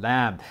sacrificial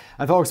lamb.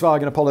 And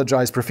Volkswagen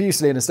apologized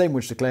profusely in a statement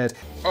which declared,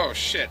 "Oh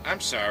shit, I'm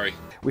sorry.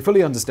 We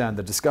fully understand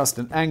the disgust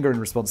and anger in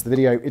response to the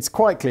video. It's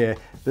quite clear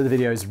that the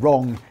video is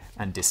wrong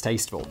and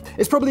distasteful."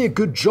 It's probably a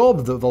good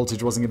job that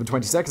Voltage wasn't given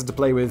 20 seconds to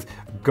play with.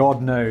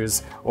 God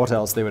knows what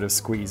else they would have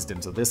squeezed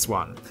into this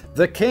one.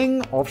 The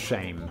king of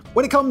shame.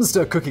 When it comes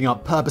to cooking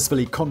up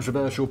purposefully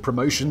controversial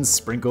promotions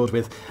sprinkled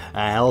with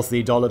a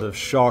healthy dollop of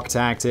shock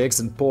tactics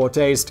and poor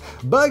taste,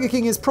 Burger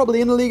King is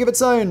probably in a league of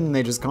its own.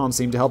 They just can't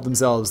seem to help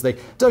themselves. They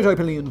don't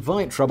openly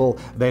invite trouble.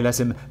 They let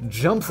him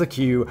jump the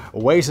queue,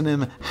 wait on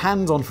him,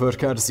 hand on foot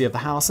courtesy of the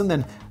house, and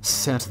then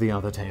set the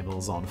other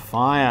tables on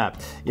fire.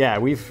 Yeah,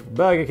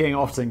 Burger King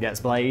often gets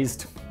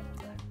blazed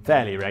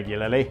fairly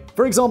regularly.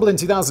 For example, in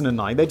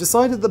 2009, they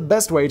decided the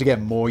best way to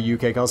get more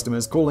UK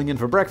customers calling in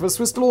for breakfast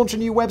was to launch a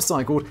new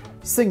website called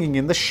Singing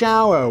in the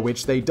Shower,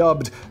 which they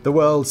dubbed the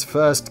world's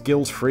first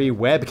guilt-free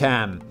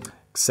webcam.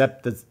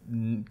 Except the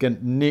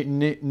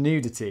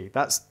nudity.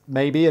 That's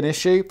maybe an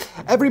issue.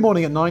 Every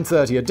morning at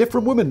 9:30, a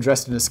different woman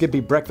dressed in a skimpy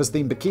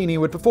breakfast-themed bikini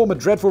would perform a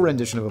dreadful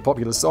rendition of a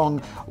popular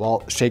song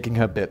while shaking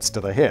her bits to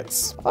the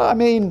hits. I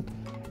mean,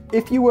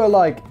 if you were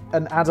like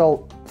an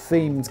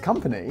adult-themed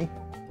company,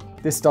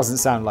 this doesn't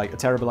sound like a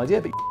terrible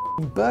idea, but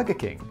you're Burger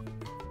King,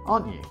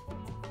 aren't you?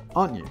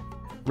 Aren't you?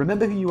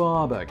 Remember who you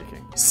are, Burger King.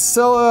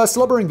 So,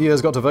 slobbering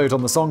viewers got to vote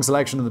on the song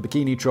selection and the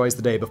bikini choice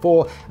the day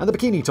before, and the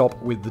bikini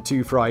top with the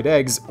 2 fried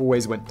eggs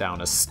always went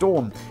down a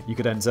storm. You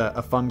could enter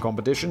a fun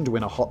competition to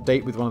win a hot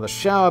date with one of the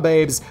shower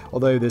babes,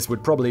 although this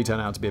would probably turn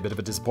out to be a bit of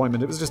a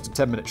disappointment. It was just a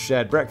 10-minute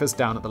shared breakfast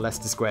down at the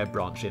Leicester Square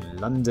branch in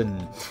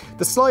London.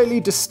 The slightly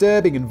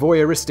disturbing and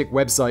voyeuristic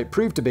website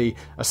proved to be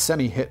a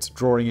semi-hit,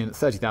 drawing in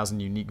 30,000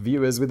 unique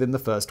viewers within the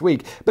first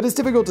week, but it's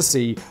difficult to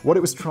see what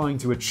it was trying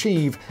to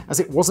achieve,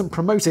 as it wasn't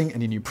promoting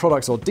any new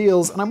products or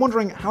deals, and I'm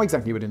wondering how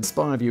exactly it would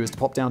inspire viewers to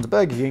pop down to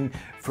Burger King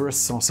for a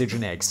sausage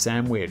and egg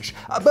sandwich.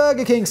 A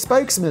Burger King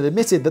spokesman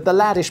admitted that the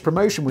laddish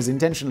promotion was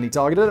intentionally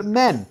targeted at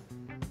men.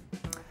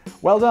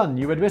 Well done,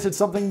 you admitted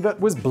something that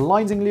was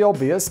blindingly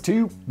obvious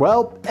to,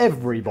 well,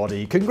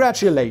 everybody.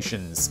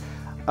 Congratulations.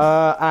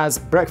 As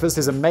breakfast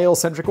is a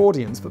male-centric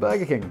audience for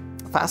Burger King.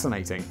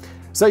 Fascinating.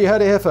 So you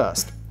heard it here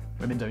first.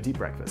 Women don't eat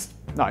breakfast.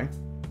 No.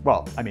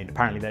 Well, I mean,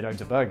 apparently they don't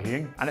at Burger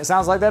King, and it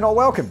sounds like they're not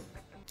welcome.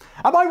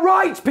 Am I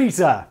right,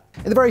 Peter?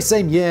 In the very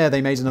same year,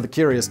 they made another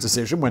curious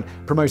decision when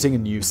promoting a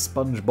new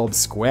SpongeBob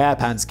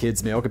SquarePants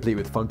kids meal complete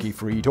with funky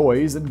free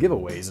toys and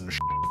giveaways and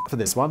shit. For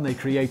this one, they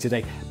created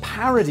a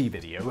parody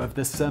video of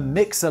the Sir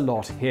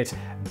Mix-a-Lot hit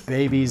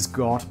Baby's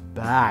Got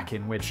Back,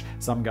 in which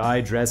some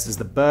guy dressed as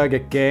the Burger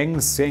King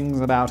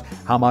sings about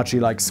how much he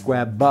likes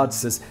square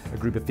butts as a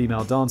group of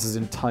female dancers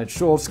in tight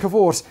shorts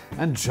cavort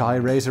and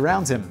gyrate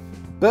around him.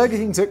 Burger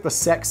King took the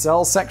sex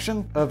sell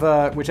section of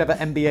whichever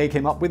MBA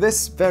came up with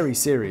this very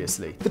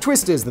seriously. The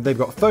twist is that they've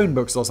got phone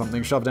books or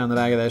something shoved down the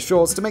bag of their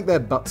shorts to make their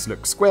butts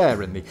look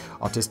square, and the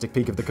artistic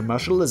peak of the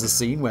commercial is a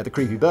scene where the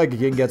creepy Burger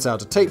King gets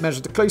out a tape measure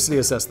to closely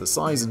assess the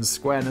size and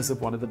squareness of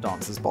one of the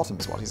dancers'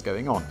 bottoms while he's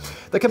going on.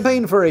 The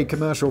campaign for a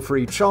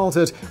commercial-free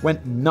childhood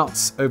went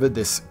nuts over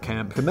this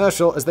camp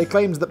commercial, as they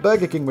claimed that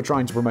Burger King were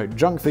trying to promote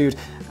junk food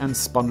and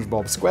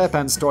SpongeBob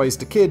SquarePants toys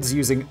to kids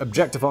using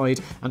objectified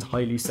and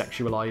highly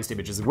sexualized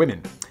images of women.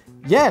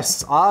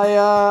 Yes,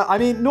 I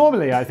mean,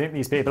 normally I think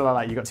these people are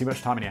like, you got too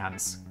much time in your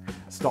hands.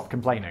 Stop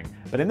complaining.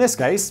 But in this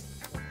case,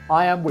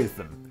 I am with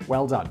them.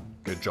 Well done.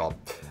 Good job.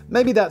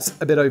 Maybe that's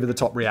a bit over the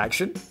top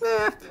reaction.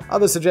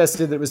 Others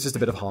suggested that it was just a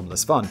bit of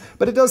harmless fun.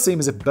 But it does seem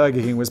as if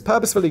Burger King was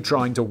purposefully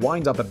trying to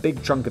wind up a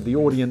big chunk of the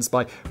audience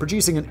by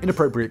producing an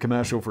inappropriate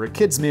commercial for a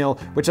kids' meal,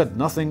 which had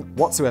nothing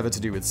whatsoever to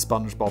do with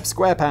SpongeBob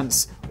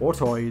SquarePants, or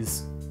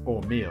toys,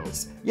 or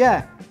meals.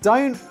 Yeah,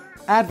 don't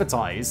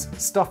advertise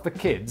stuff for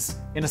kids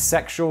in a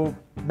sexual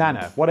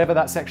manner, whatever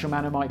that sexual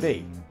manner might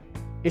be.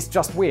 It's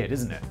just weird,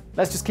 isn't it?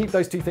 Let's just keep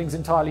those two things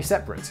entirely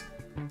separate.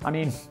 I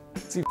mean,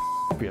 it seems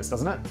obvious,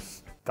 doesn't it?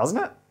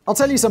 Doesn't it? I'll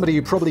tell you somebody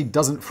who probably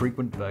doesn't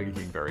frequent Burger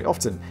King very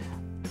often.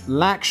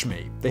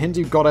 Lakshmi, the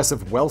Hindu goddess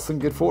of wealth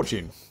and good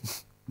fortune.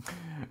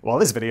 Well,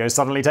 this video's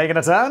suddenly taken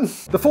a turn.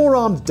 The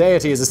four-armed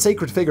deity is a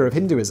sacred figure of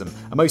Hinduism,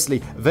 a mostly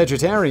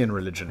vegetarian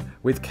religion,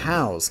 with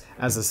cows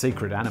as a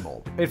sacred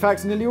animal. In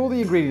fact, nearly all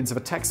the ingredients of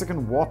a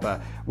Texican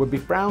Whopper would be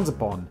frowned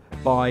upon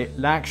by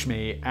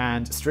Lakshmi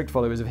and strict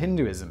followers of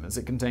Hinduism, as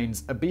it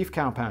contains a beef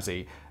cow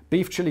patty,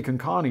 beef chili con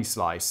carne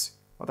slice.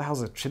 What the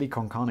hell's a chili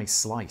con carne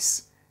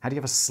slice? How do you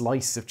have a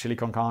slice of chili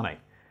con carne?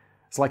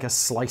 It's like a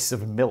slice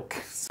of milk.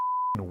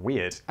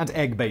 Weird. And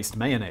egg-based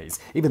mayonnaise.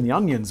 Even the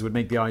onions would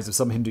make the eyes of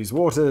some Hindus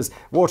water,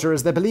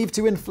 as they're believed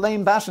to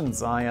inflame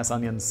passions. Ah yes,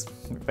 onions.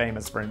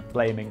 Famous for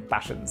inflaming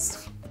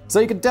passions.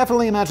 So you could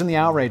definitely imagine the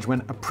outrage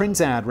when a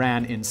print ad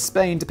ran in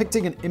Spain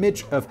depicting an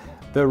image of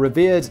the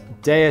revered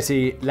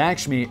deity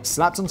Lakshmi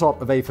slapped on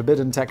top of a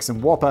forbidden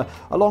Texan Whopper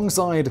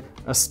alongside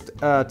a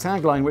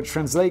tagline which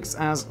translates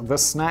as "The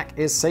snack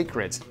is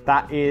sacred."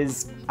 That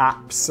is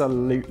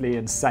absolutely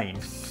insane.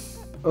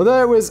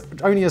 Although it was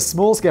only a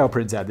small-scale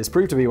print ad, this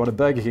proved to be one of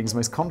Burger King's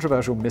most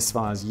controversial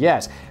misfires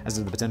yet, as it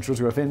had the potential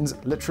to offend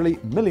literally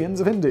millions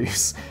of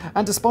Hindus.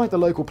 And despite the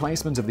local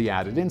placement of the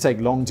ad, it didn't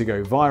take long to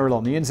go viral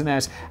on the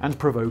internet and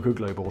provoke a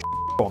global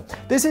shitstorm.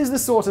 This is the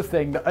sort of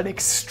thing that an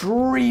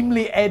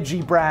extremely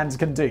edgy brand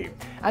can do.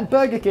 And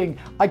Burger King,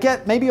 I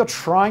get maybe you're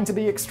trying to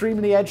be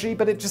extremely edgy,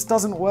 but it just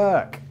doesn't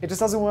work. It just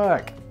doesn't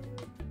work.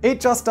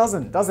 It just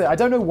doesn't, does it? I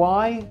don't know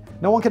why.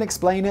 No one can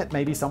explain it.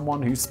 Maybe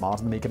someone who's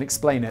smarter than me can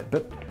explain it,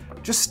 but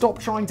just stop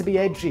trying to be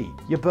edgy.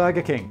 You're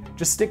Burger King.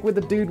 Just stick with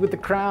the dude with the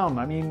crown.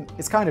 I mean,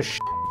 it's kind of shit.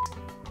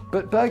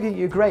 But Burger,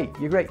 you're great.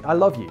 You're great. I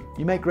love you.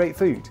 You make great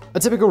food. A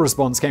typical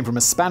response came from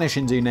a Spanish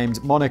Hindu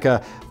named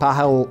Monica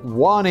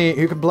Pahalwani,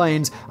 who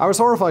complained, "I was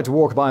horrified to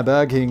walk by a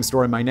Burger King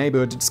store in my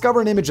neighborhood to discover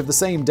an image of the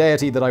same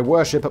deity that I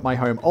worship at my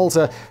home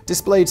altar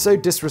displayed so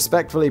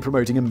disrespectfully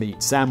promoting a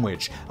meat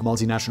sandwich. A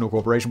multinational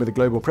corporation with a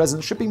global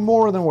presence should be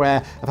more than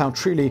aware of how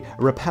truly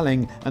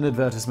repelling an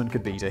advertisement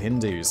could be to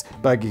Hindus."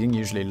 Burger King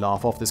usually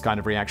laugh off this kind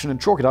of reaction and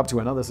chalk it up to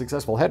another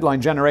successful headline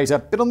generator,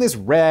 but on this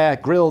rare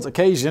grilled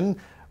occasion,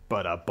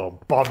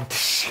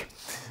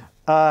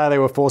 they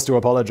were forced to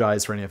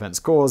apologize for any offense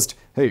caused.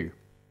 Who?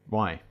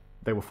 Why?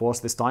 They were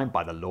forced this time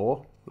by the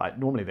law? Like,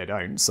 normally they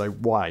don't, so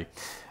why?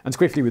 And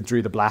quickly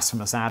withdrew the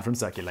Blasphemous ad from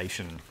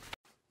circulation.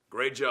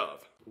 Great job.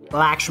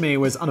 Lakshmi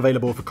was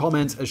unavailable for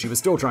comment as she was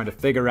still trying to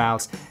figure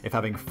out if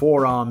having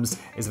 4 arms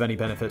is of any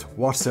benefit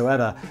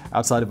whatsoever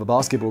outside of a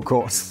basketball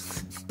court.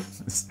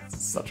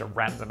 Such a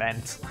random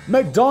end.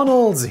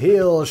 McDonald's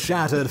heals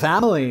shattered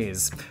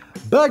families.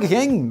 Burger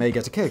King may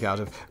get a kick out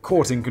of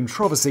courting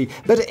controversy,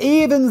 but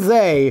even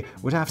they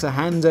would have to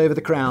hand over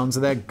the crown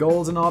to their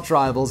golden arch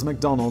rivals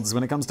McDonald's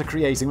when it comes to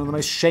creating one of the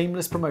most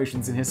shameless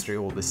promotions in history.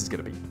 Oh, this is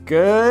going to be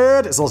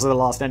good. It's also the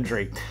last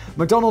entry.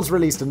 McDonald's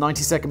released a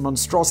 90-second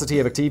monstrosity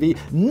of a TV.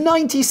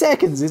 90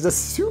 seconds is a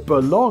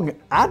super long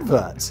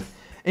advert.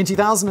 In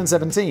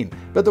 2017,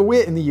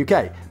 in the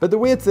UK. But the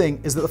weird thing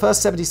is that the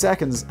first 70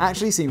 seconds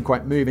actually seem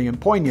quite moving and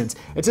poignant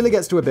until it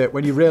gets to a bit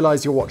when you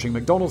realize you're watching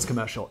McDonald's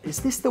commercial. Is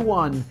this the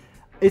one?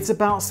 It's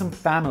about some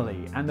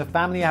family and the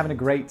family having a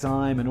great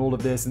time and all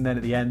of this, and then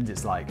at the end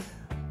it's like,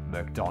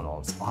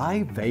 McDonald's.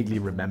 I vaguely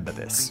remember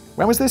this.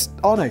 When was this?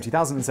 Oh no,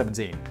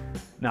 2017.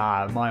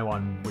 Nah, my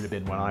one would have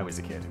been when I was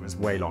a kid. It was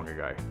way long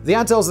ago. The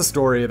ad tells the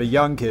story of a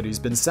young kid who's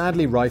been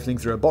sadly rifling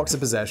through a box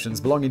of possessions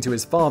belonging to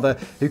his father,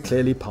 who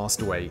clearly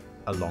passed away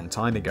a long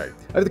time ago.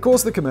 Over the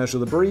course of the commercial,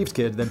 the bereaved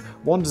kid then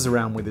wanders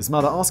around with his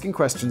mother, asking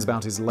questions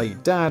about his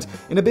late dad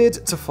in a bid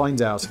to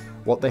find out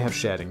what they have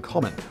shared in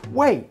common.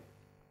 Wait,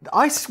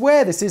 I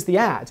swear this is the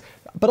ad,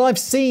 but I've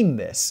seen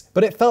this,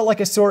 but it felt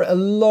like I saw it a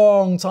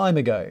long time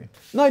ago.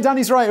 No,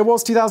 Danny's right, it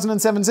was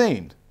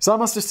 2017. So I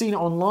must have seen it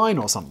online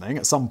or something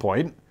at some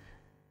point.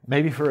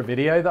 Maybe for a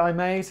video that I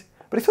made.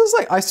 But it feels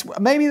like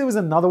maybe there was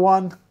another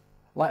one,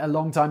 like a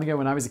long time ago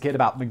when I was a kid,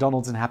 about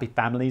McDonald's and happy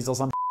families or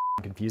something.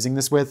 Confusing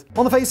this with.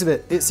 On the face of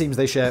it, it seems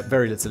they share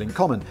very little in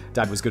common.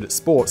 Dad was good at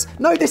sports.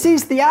 No, this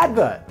is the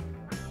advert!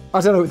 I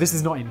don't know, this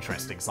is not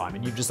interesting,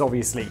 Simon. You've just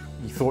obviously,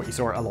 you thought you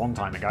saw it a long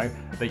time ago,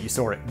 but you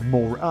saw it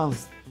more,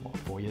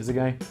 4 years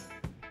ago?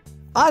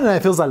 I don't know,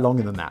 it feels like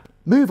longer than that.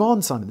 Move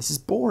on, Simon, this is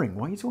boring.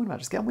 What are you talking about?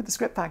 Just get on with the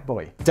script pack,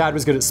 boy. Dad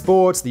was good at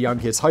sports, the young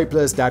kid's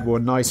hopeless. Dad wore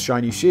nice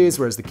shiny shoes,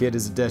 whereas the kid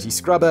is a dirty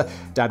scrubber.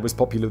 Dad was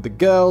popular with the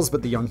girls,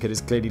 but the young kid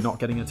is clearly not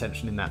getting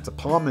attention in that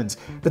department.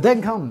 But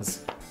then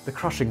comes the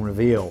crushing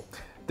reveal.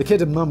 The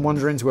kid and mum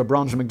wander into a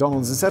branch of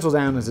McDonald's and settle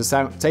down at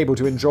a table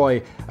to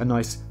enjoy a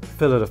nice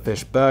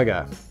fillet-of-fish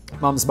burger.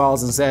 Mum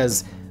smiles and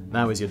says,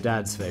 "That was your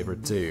dad's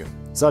favorite too."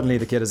 Suddenly,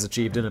 the kid has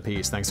achieved inner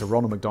peace thanks to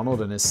Ronald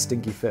McDonald and his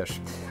stinky fish.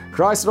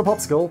 Christ on a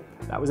popsicle,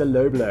 that was a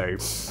low blow.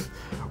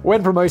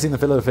 When promoting the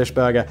fillet-of-fish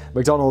burger,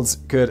 McDonald's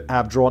could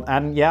have drawn,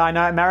 and yeah, I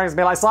know Americans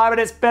be like, "Simon,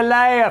 it's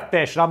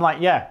fillet-of-fish," and I'm like,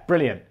 yeah,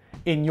 brilliant.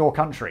 In your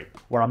country,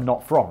 where I'm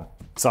not from.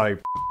 So,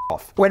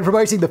 off. When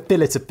promoting the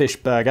fillet-of-fish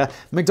burger,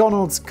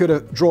 McDonald's could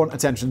have drawn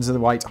attention to the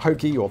white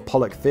hoki or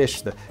pollock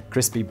fish, the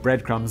crispy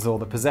breadcrumbs, or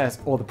the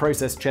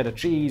processed cheddar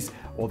cheese,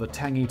 or the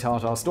tangy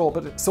tartar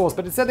sauce,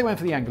 but instead they went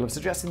for the angle of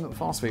suggesting that the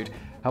fast food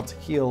helped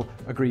heal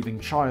a grieving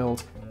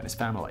child and his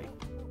family.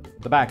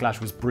 The backlash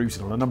was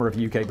brutal, and a number of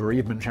UK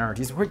bereavement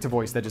charities were quick to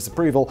voice their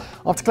disapproval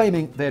after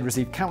claiming they had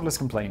received countless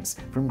complaints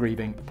from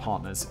grieving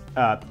partners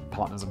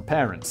and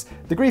parents.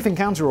 The Grief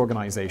Encounter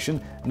organisation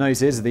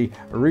noted the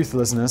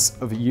ruthlessness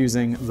of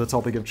using the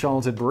topic of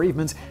childhood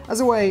bereavement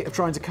as a way of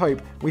trying to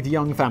cope with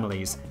young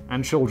families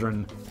and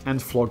children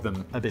and flog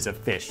them a bit of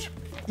fish.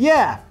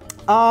 Yeah,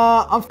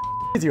 I'm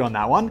with you on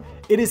that one.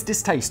 It is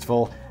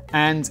distasteful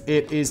and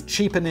it is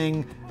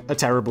cheapening a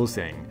terrible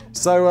thing.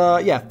 So,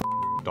 yeah,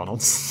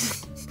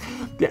 McDonald's.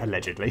 Yeah,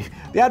 allegedly.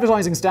 The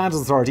Advertising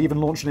Standards Authority even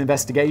launched an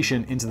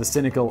investigation into the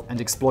cynical and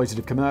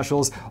exploitative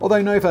commercials,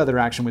 although no further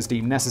action was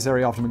deemed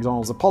necessary after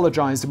McDonald's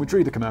apologized and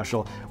withdrew the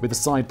commercial with a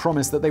side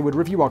promise that they would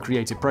review our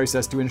creative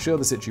process to ensure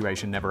the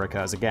situation never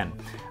occurs again.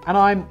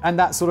 And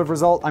that sort of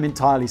result I'm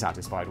entirely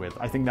satisfied with.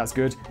 I think that's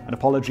good. An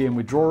apology and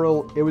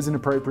withdrawal, it was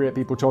inappropriate,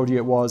 people told you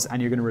it was,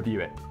 and you're going to review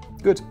it.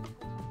 Good.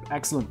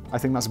 Excellent. I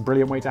think that's a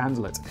brilliant way to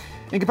handle it.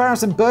 In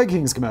comparison, Burger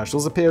King's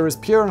commercials appear as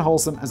pure and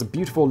wholesome as a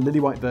beautiful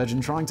lily-white virgin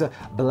trying to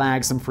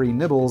blag some free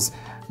nibbles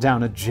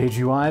down a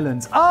Jeju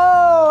island.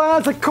 Oh,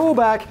 that's a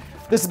callback!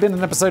 This has been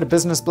an episode of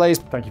Business Blaze.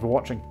 Thank you for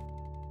watching.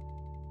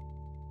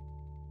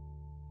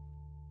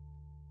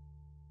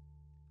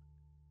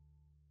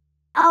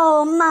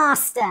 Oh,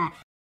 master!